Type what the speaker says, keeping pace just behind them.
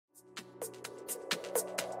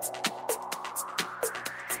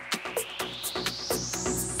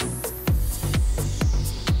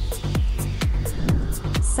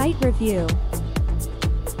Site review.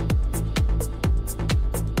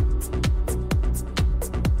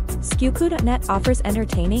 Squku.net offers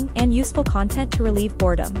entertaining and useful content to relieve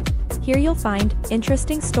boredom. Here you'll find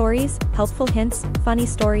interesting stories, helpful hints, funny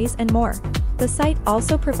stories, and more. The site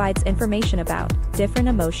also provides information about different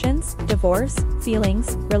emotions, divorce,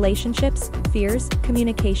 feelings, relationships, fears,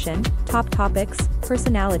 communication, top topics,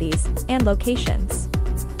 personalities, and locations.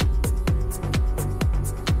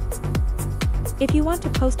 If you want to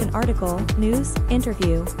post an article, news,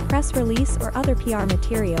 interview, press release, or other PR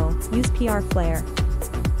material, use PR Flare.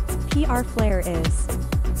 PR Flare is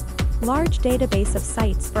large database of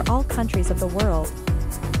sites for all countries of the world.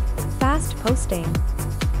 Fast posting.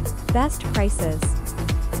 Best prices.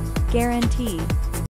 Guarantee.